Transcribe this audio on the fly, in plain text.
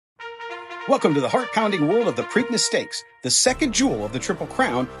Welcome to the heart-pounding world of the Preakness Stakes, the second jewel of the Triple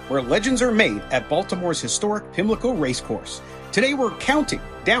Crown, where legends are made at Baltimore's historic Pimlico Racecourse. Today we're counting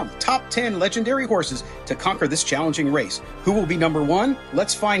down the top 10 legendary horses to conquer this challenging race. Who will be number one?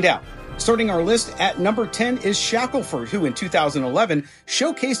 Let's find out. Starting our list at number 10 is Shackleford, who in 2011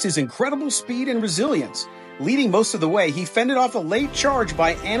 showcased his incredible speed and resilience. Leading most of the way, he fended off a late charge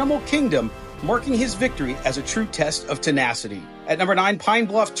by Animal Kingdom, marking his victory as a true test of tenacity. At number 9, Pine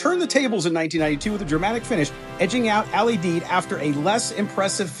Bluff turned the tables in 1992 with a dramatic finish, edging out Ali Deed after a less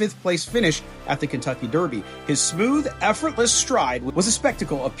impressive 5th place finish at the Kentucky Derby. His smooth, effortless stride was a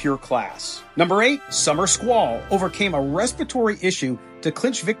spectacle of pure class. Number 8, Summer Squall overcame a respiratory issue to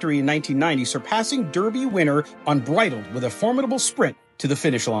clinch victory in 1990, surpassing Derby winner Unbridled with a formidable sprint to the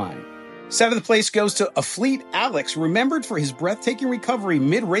finish line. 7th place goes to Afleet Alex, remembered for his breathtaking recovery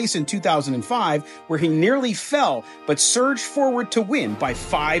mid-race in 2005, where he nearly fell but surged forward to win by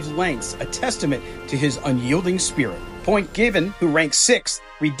 5 lengths, a testament to his unyielding spirit. Point Given, who ranked 6th,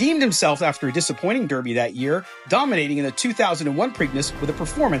 redeemed himself after a disappointing Derby that year, dominating in the 2001 Preakness with a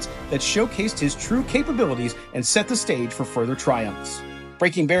performance that showcased his true capabilities and set the stage for further triumphs.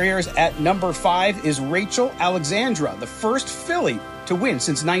 Breaking barriers at number 5 is Rachel Alexandra, the first filly to win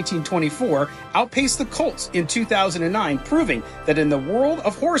since 1924, outpaced the Colts in 2009, proving that in the world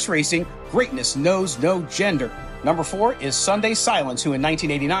of horse racing, greatness knows no gender. Number 4 is Sunday Silence, who in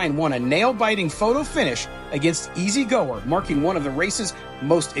 1989 won a nail-biting photo finish against Easy Goer, marking one of the race's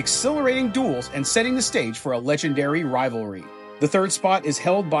most exhilarating duels and setting the stage for a legendary rivalry. The 3rd spot is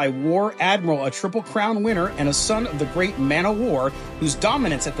held by War Admiral, a Triple Crown winner and a son of the great Man o' War, whose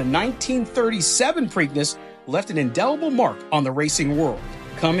dominance at the 1937 Preakness left an indelible mark on the racing world.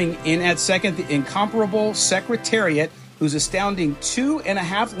 Coming in at 2nd, the incomparable Secretariat, whose astounding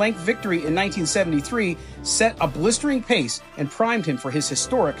 2.5-length victory in 1973 set a blistering pace and primed him for his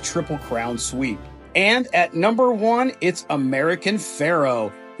historic Triple Crown sweep. And at number 1, it's American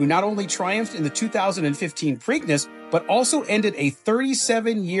Pharoah, who not only triumphed in the 2015 Preakness, but also ended a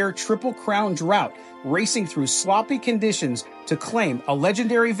 37-year Triple Crown drought, racing through sloppy conditions to claim a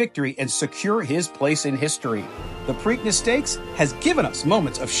legendary victory and secure his place in history. The Preakness Stakes has given us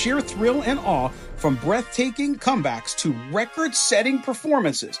moments of sheer thrill and awe, from breathtaking comebacks to record-setting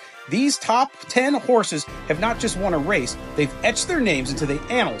performances. These top 10 horses have not just won a race, they've etched their names into the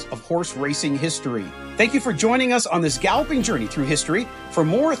annals of horse racing history. Thank you for joining us on this galloping journey through history. For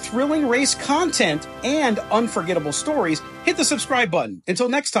more thrilling race content and unforgettable stories, hit the subscribe button. Until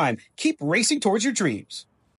next time, keep racing towards your dreams.